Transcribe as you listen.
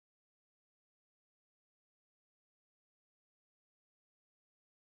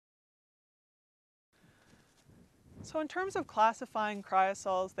So in terms of classifying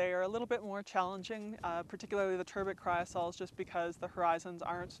cryosols, they are a little bit more challenging, particularly the turbic cryosols, just because the horizons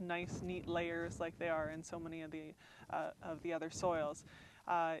aren't nice, neat layers like they are in so many of the other soils.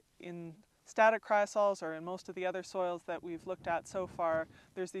 In static cryosols, or in most of the other soils that we've looked at so far,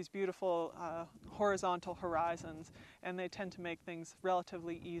 there's these beautiful horizontal horizons, and they tend to make things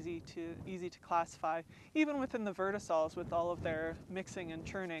relatively easy to classify. Even within the vertisols, with all of their mixing and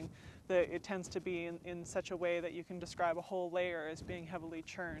churning, it tends to be in such a way that you can describe a whole layer as being heavily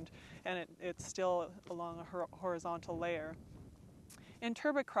churned, and it's still along a horizontal layer. In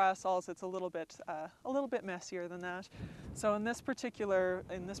turbic cryosols, it's a little bit messier than that. So in this particular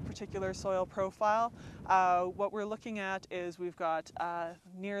soil profile, what we're looking at is we've got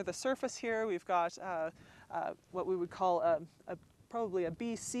near the surface here, we've got what we would call probably a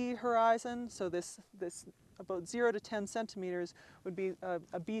BC horizon. So this about 0 to 10 centimeters would be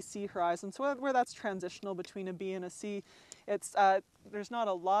a BC horizon. So where that's transitional between a B and a C, there's not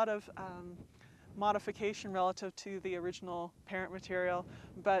a lot of modification relative to the original parent material,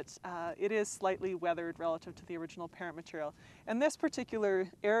 but it is slightly weathered relative to the original parent material. And this particular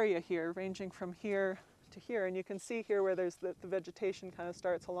area here, ranging from here to here, and you can see here where there's the vegetation kind of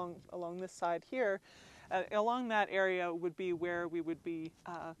starts along this side here, along that area would be where we would be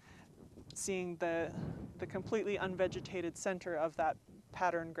seeing the completely unvegetated center of that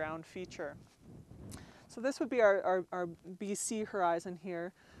pattern ground feature. So this would be our BC horizon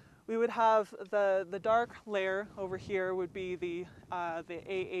here. We would have the dark layer over here would be the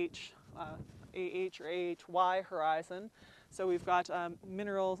AH or AHY horizon. So we've got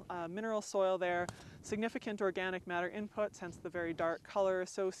mineral soil there, significant organic matter inputs, hence the very dark color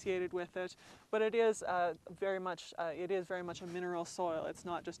associated with it. But it is very much a mineral soil. It's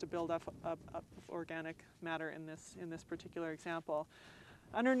not just a buildup of organic matter in this particular example.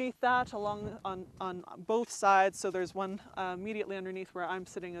 Underneath that, on both sides, so there's one immediately underneath where I'm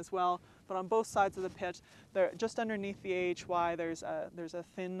sitting as well, but on both sides of the pit, just underneath the AHY, there's a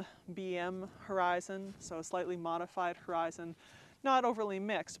thin BM horizon, so a slightly modified horizon, not overly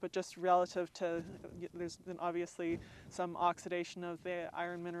mixed, but just relative to, there's obviously some oxidation of the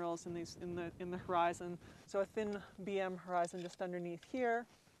iron minerals in the horizon, so a thin BM horizon just underneath here.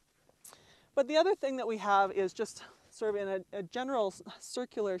 But the other thing that we have is just sort of in a general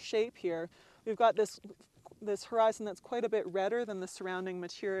circular shape here. We've got this horizon that's quite a bit redder than the surrounding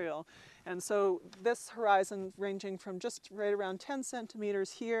material. And so this horizon ranging from just right around 10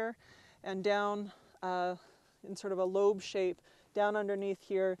 centimeters here and down in sort of a lobe shape down underneath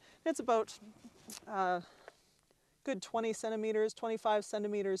here. It's about good 20 centimeters, 25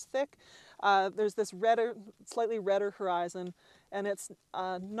 centimeters thick. There's this slightly redder horizon, and it's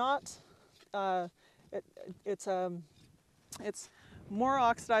not it's more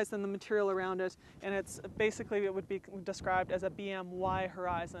oxidized than the material around it, and it would be described as a BMY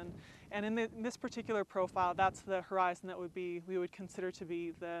horizon. And in this particular profile, that's the horizon that we would consider to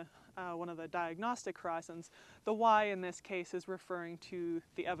be one of the diagnostic horizons. The Y in this case is referring to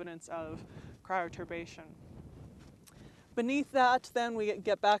the evidence of cryoturbation. Beneath that, then we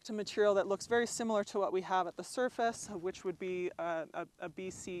get back to material that looks very similar to what we have at the surface, which would be a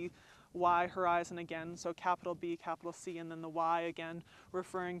BC Y horizon again, so capital B, capital C, and then the Y again,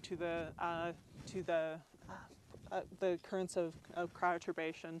 referring to the occurrence of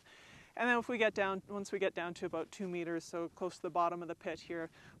cryoturbation. And then once we get down to about 2 meters, so close to the bottom of the pit here,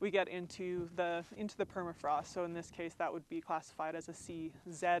 we get into the permafrost. So in this case, that would be classified as a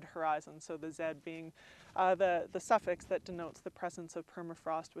CZ horizon. So the Z being the suffix that denotes the presence of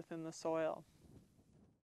permafrost within the soil.